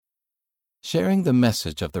sharing the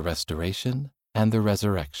message of the restoration and the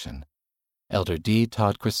resurrection. Elder D.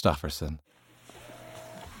 Todd Christofferson.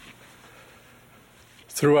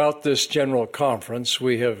 Throughout this general conference,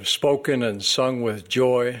 we have spoken and sung with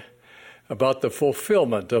joy about the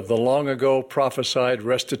fulfillment of the long ago prophesied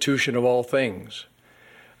restitution of all things,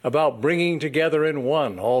 about bringing together in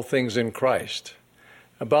one all things in Christ,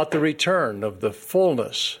 about the return of the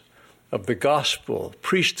fullness of the gospel,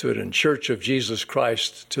 priesthood, and church of Jesus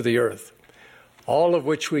Christ to the earth, all of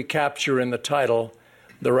which we capture in the title,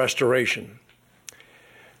 The Restoration.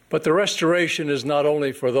 But the restoration is not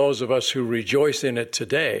only for those of us who rejoice in it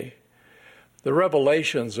today. The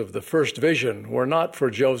revelations of the first vision were not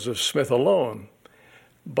for Joseph Smith alone,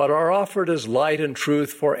 but are offered as light and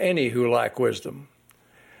truth for any who lack wisdom.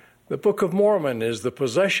 The Book of Mormon is the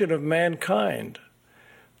possession of mankind.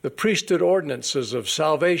 The priesthood ordinances of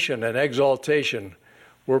salvation and exaltation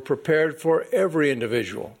were prepared for every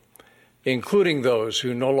individual, including those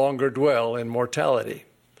who no longer dwell in mortality.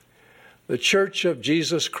 The Church of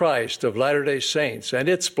Jesus Christ of Latter-day Saints and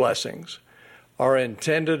its blessings are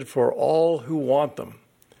intended for all who want them.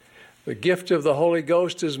 The gift of the Holy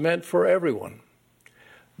Ghost is meant for everyone.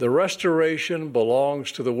 The restoration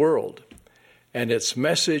belongs to the world, and its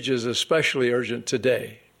message is especially urgent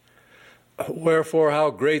today. Wherefore,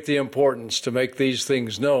 how great the importance to make these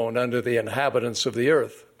things known unto the inhabitants of the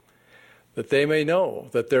earth, that they may know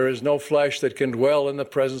that there is no flesh that can dwell in the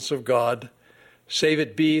presence of God, save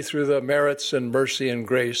it be through the merits and mercy and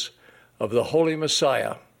grace of the Holy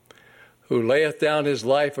Messiah, who layeth down his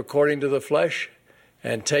life according to the flesh,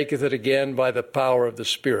 and taketh it again by the power of the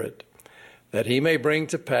Spirit, that he may bring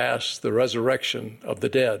to pass the resurrection of the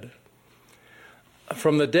dead.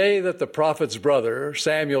 From the day that the prophet's brother,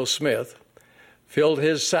 Samuel Smith, filled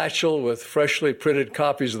his satchel with freshly printed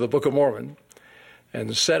copies of the Book of Mormon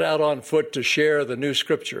and set out on foot to share the new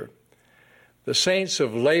scripture, the saints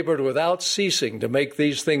have labored without ceasing to make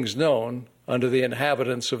these things known unto the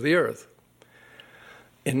inhabitants of the earth.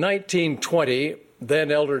 In 1920,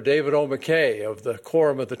 then Elder David O. McKay of the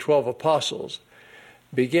Quorum of the 12 Apostles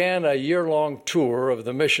began a year-long tour of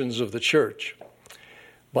the missions of the church.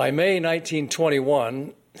 By May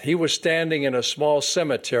 1921, he was standing in a small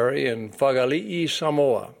cemetery in Whagali'i,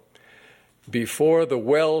 Samoa, before the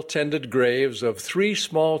well-tended graves of 3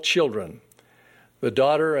 small children, the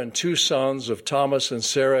daughter and 2 sons of Thomas and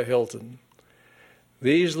Sarah Hilton.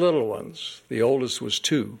 These little ones, the oldest was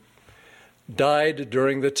 2, died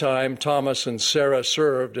during the time Thomas and Sarah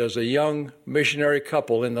served as a young missionary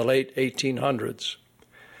couple in the late 1800s.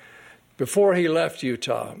 Before he left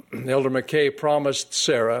Utah, Elder McKay promised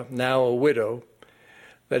Sarah, now a widow,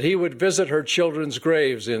 that he would visit her children's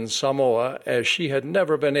graves in Samoa, as she had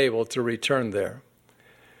never been able to return there.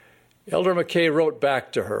 Elder McKay wrote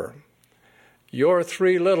back to her, "Your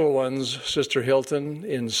 3 little ones, Sister Hilton,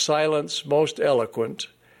 in silence most eloquent,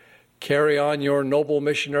 carry on your noble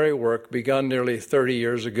missionary work begun nearly 30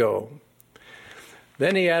 years ago."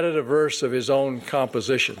 Then he added a verse of his own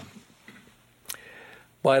composition.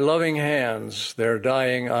 "By loving hands their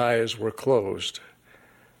dying eyes were closed.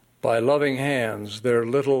 By loving hands their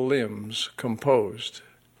little limbs composed.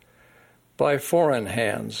 By foreign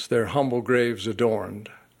hands their humble graves adorned.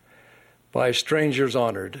 By strangers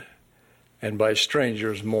honored and by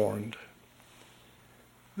strangers mourned."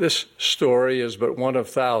 This story is but one of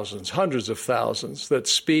thousands, hundreds of thousands, that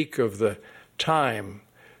speak of the time,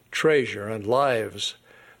 treasure, and lives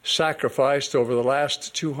sacrificed over the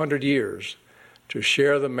last 200 years to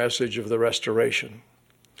share the message of the restoration.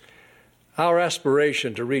 Our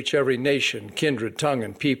aspiration to reach every nation, kindred, tongue,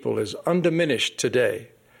 and people is undiminished today,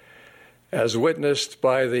 as witnessed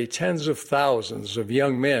by the tens of thousands of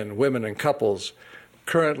young men, women, and couples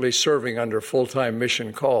currently serving under full-time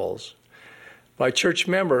mission calls, by church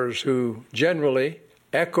members who generally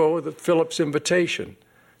echo Philip's invitation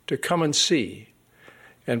to come and see,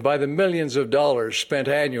 and by the millions of dollars spent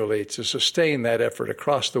annually to sustain that effort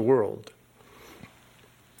across the world.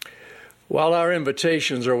 While our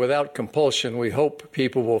invitations are without compulsion, we hope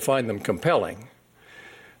people will find them compelling.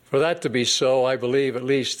 For that to be so, I believe at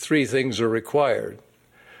least 3 things are required.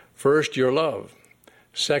 First, your love.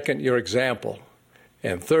 Second, your example.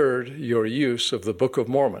 And third, your use of the Book of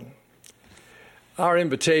Mormon. Our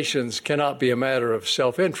invitations cannot be a matter of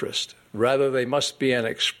self-interest. Rather, they must be an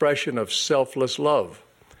expression of selfless love.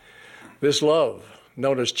 This love,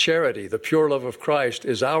 known as charity, the pure love of Christ,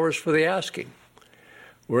 is ours for the asking.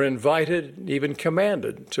 We're invited, even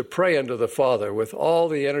commanded, to pray unto the Father with all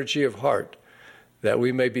the energy of heart, that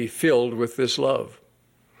we may be filled with this love.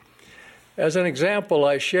 As an example,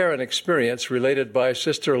 I share an experience related by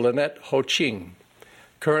Sister Lynette Ho Ching,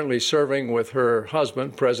 currently serving with her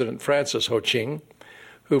husband, President Francis Ho Ching,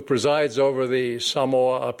 who presides over the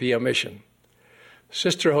Samoa Apia mission.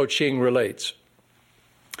 Sister Ho Ching relates,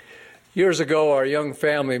 "Years ago, our young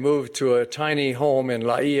family moved to a tiny home in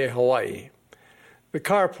Laie, Hawaii. The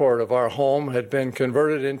carport of our home had been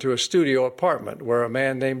converted into a studio apartment where a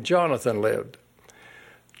man named Jonathan lived.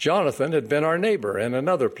 Jonathan had been our neighbor in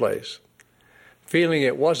another place. Feeling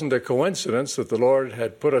it wasn't a coincidence that the Lord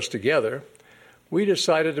had put us together, we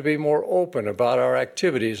decided to be more open about our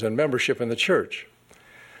activities and membership in the church.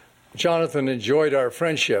 Jonathan enjoyed our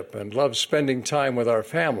friendship and loved spending time with our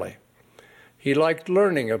family. He liked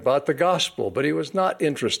learning about the gospel, but he was not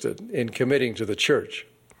interested in committing to the church.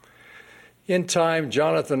 In time,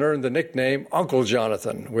 Jonathan earned the nickname Uncle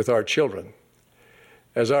Jonathan with our children.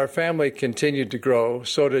 As our family continued to grow,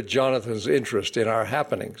 so did Jonathan's interest in our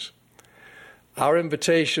happenings. Our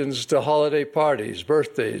invitations to holiday parties,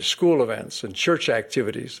 birthdays, school events, and church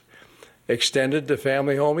activities extended to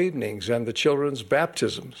family home evenings and the children's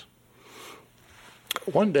baptisms.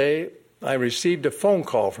 One day, I received a phone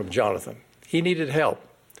call from Jonathan. He needed help.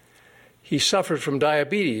 He suffered from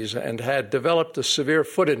diabetes and had developed a severe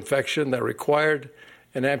foot infection that required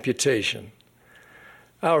an amputation.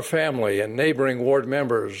 Our family and neighboring ward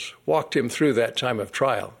members walked him through that time of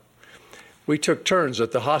trial. We took turns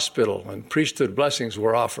at the hospital, and priesthood blessings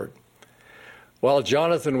were offered. While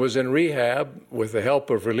Jonathan was in rehab, with the help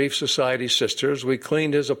of Relief Society sisters, we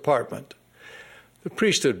cleaned his apartment. The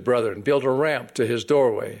priesthood brethren built a ramp to his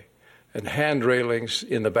doorway and hand railings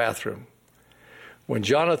in the bathroom. When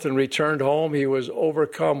Jonathan returned home, he was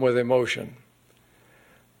overcome with emotion.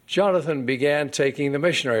 Jonathan began taking the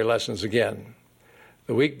missionary lessons again.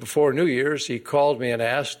 The week before New Year's, he called me and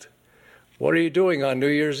asked, "What are you doing on New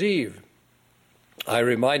Year's Eve?" I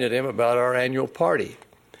reminded him about our annual party,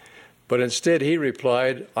 but instead he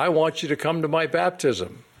replied, "I want you to come to my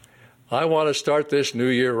baptism. I want to start this new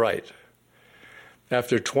year right."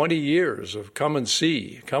 After 20 years of come and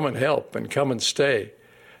see, come and help, and come and stay,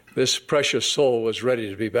 this precious soul was ready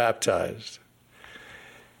to be baptized.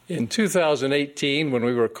 In 2018, when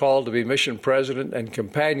we were called to be mission president and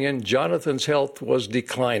companion, Jonathan's health was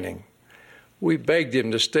declining. We begged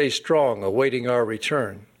him to stay strong, awaiting our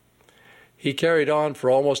return. He carried on for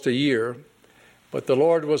almost a year, but the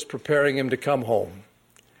Lord was preparing him to come home.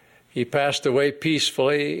 He passed away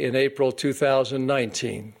peacefully in April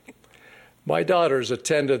 2019. My daughters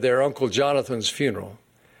attended their Uncle Jonathan's funeral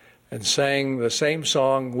and sang the same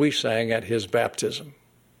song we sang at his baptism.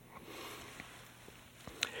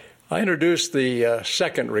 I introduced the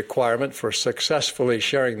second requirement for successfully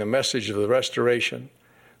sharing the message of the restoration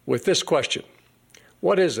with this question: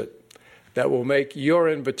 what is it that will make your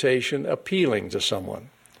invitation appealing to someone?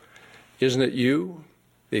 Isn't it you,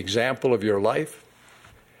 the example of your life?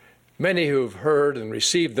 Many who have heard and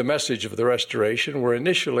received the message of the restoration were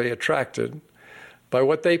initially attracted by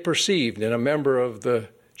what they perceived in a member of the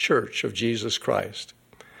Church of Jesus Christ.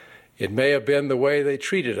 It may have been the way they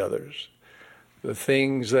treated others, the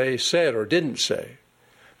things they said or didn't say,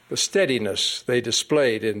 the steadiness they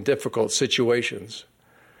displayed in difficult situations,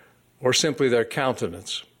 or simply their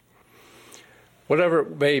countenance. Whatever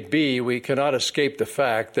it may be, we cannot escape the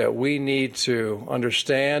fact that we need to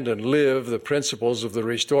understand and live the principles of the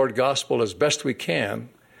restored gospel as best we can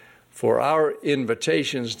for our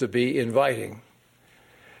invitations to be inviting.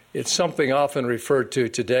 It's something often referred to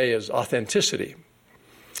today as authenticity.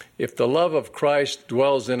 If the love of Christ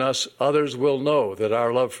dwells in us, others will know that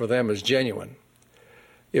our love for them is genuine.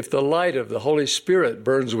 If the light of the Holy Spirit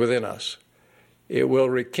burns within us, it will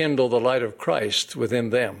rekindle the light of Christ within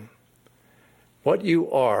them. What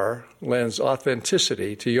you are lends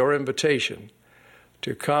authenticity to your invitation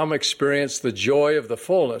to come experience the joy of the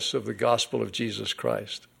fullness of the gospel of Jesus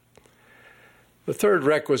Christ. The third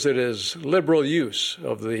requisite is liberal use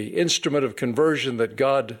of the instrument of conversion that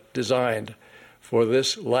God designed for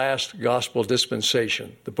this last gospel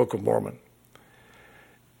dispensation, the Book of Mormon.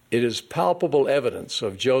 It is palpable evidence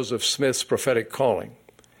of Joseph Smith's prophetic calling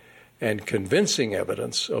and convincing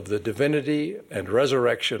evidence of the divinity and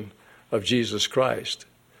resurrection of Jesus Christ.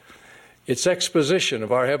 Its exposition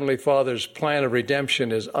of our Heavenly Father's plan of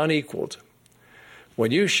redemption is unequaled.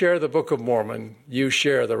 When you share the Book of Mormon, you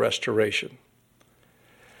share the restoration.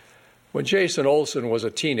 When Jason Olson was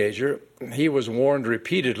a teenager, he was warned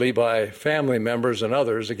repeatedly by family members and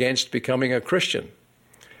others against becoming a Christian.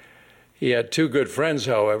 He had two good friends,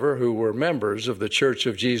 however, who were members of the Church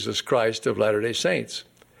of Jesus Christ of Latter-day Saints,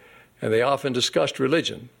 and they often discussed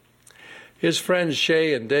religion. His friends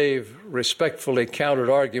Shay and Dave respectfully countered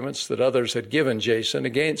arguments that others had given Jason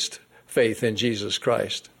against faith in Jesus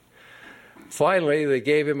Christ. Finally, they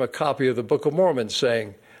gave him a copy of the Book of Mormon,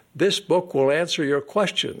 saying, This book will answer your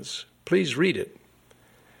questions. Please read it."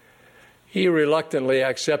 He reluctantly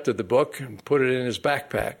accepted the book and put it in his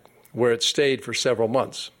backpack, where it stayed for several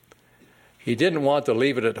months. He didn't want to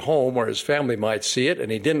leave it at home where his family might see it,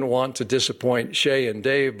 and he didn't want to disappoint Shay and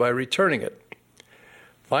Dave by returning it.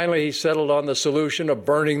 Finally, he settled on the solution of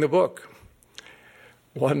burning the book.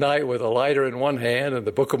 One night, with a lighter in one hand and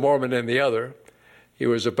the Book of Mormon in the other, he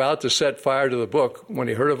was about to set fire to the book when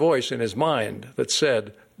he heard a voice in his mind that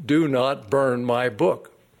said, "Do not burn my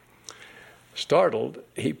book." Startled,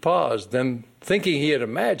 he paused. Then, thinking he had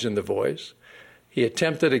imagined the voice, he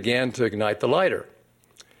attempted again to ignite the lighter.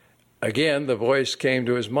 Again, the voice came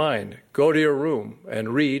to his mind, "Go to your room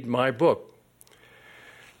and read my book."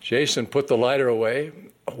 Jason put the lighter away,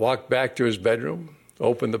 walked back to his bedroom,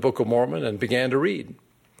 opened the Book of Mormon, and began to read.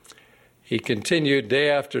 He continued day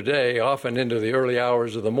after day, often into the early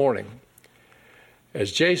hours of the morning.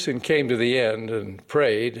 As Jason came to the end and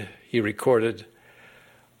prayed, he recorded,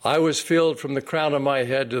 "I was filled from the crown of my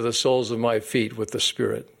head to the soles of my feet with the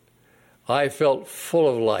Spirit. I felt full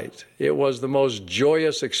of light. It was the most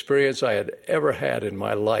joyous experience I had ever had in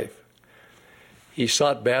my life." He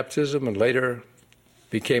sought baptism and later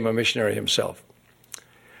became a missionary himself.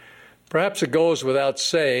 Perhaps it goes without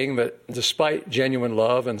saying that despite genuine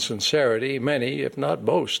love and sincerity, many, if not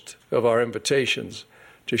most, of our invitations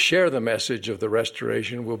to share the message of the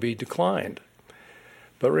restoration will be declined.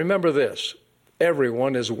 But remember this,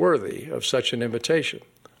 everyone is worthy of such an invitation.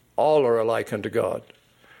 All are alike unto God.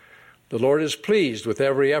 The Lord is pleased with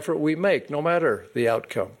every effort we make, no matter the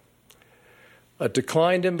outcome. A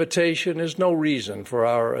declined invitation is no reason for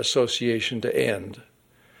our association to end.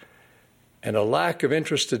 And a lack of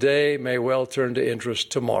interest today may well turn to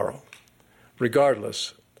interest tomorrow.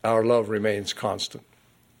 Regardless, our love remains constant.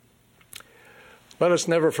 Let us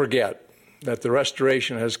never forget that the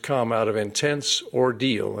restoration has come out of intense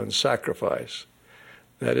ordeal and sacrifice.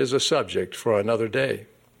 That is a subject for another day.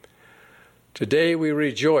 Today we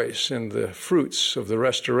rejoice in the fruits of the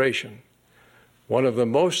restoration, one of the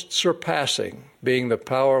most surpassing being the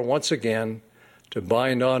power once again to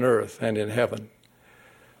bind on earth and in heaven.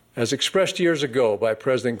 As expressed years ago by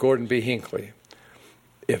President Gordon B. Hinckley,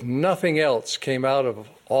 if nothing else came out of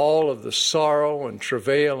all of the sorrow and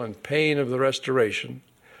travail and pain of the restoration,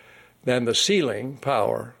 then the sealing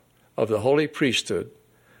power of the holy priesthood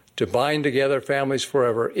to bind together families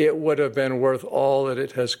forever, it would have been worth all that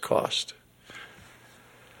it has cost.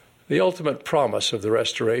 The ultimate promise of the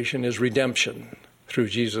restoration is redemption through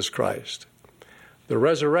Jesus Christ. The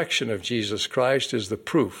resurrection of Jesus Christ is the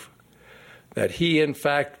proof that he, in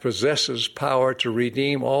fact, possesses power to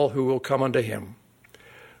redeem all who will come unto him.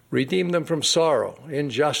 Redeem them from sorrow,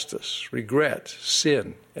 injustice, regret,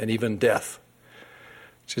 sin, and even death.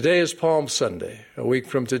 Today is Palm Sunday. A week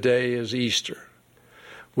from today is Easter.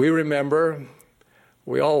 We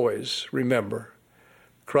always remember,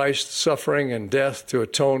 Christ's suffering and death to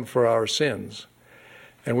atone for our sins.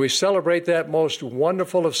 And we celebrate that most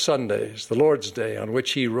wonderful of Sundays, the Lord's Day, on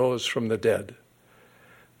which he rose from the dead.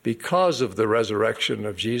 Because of the resurrection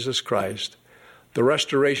of Jesus Christ, the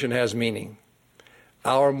restoration has meaning.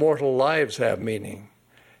 Our mortal lives have meaning.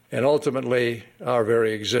 And ultimately, our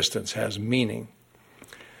very existence has meaning.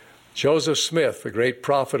 Joseph Smith, the great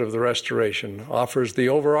prophet of the restoration, offers the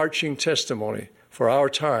overarching testimony for our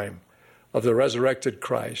time of the resurrected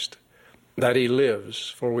Christ, that he lives,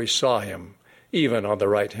 for we saw him, even on the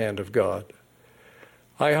right hand of God.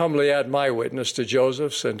 I humbly add my witness to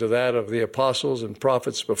Joseph's and to that of the apostles and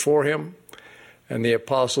prophets before him, and the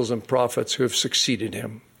apostles and prophets who have succeeded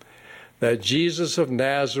him, that Jesus of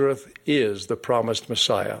Nazareth is the promised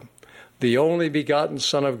Messiah, the only begotten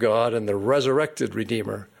Son of God and the resurrected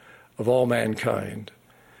Redeemer of all mankind.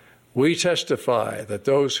 We testify that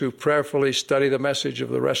those who prayerfully study the message of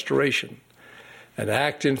the restoration and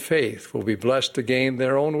act in faith will be blessed to gain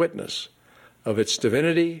their own witness of its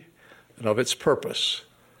divinity and of its purpose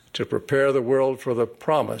to prepare the world for the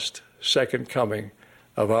promised second coming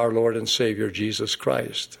of our Lord and Savior Jesus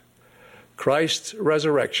Christ. Christ's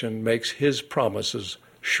resurrection makes his promises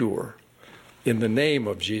sure. In the name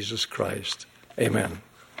of Jesus Christ, amen.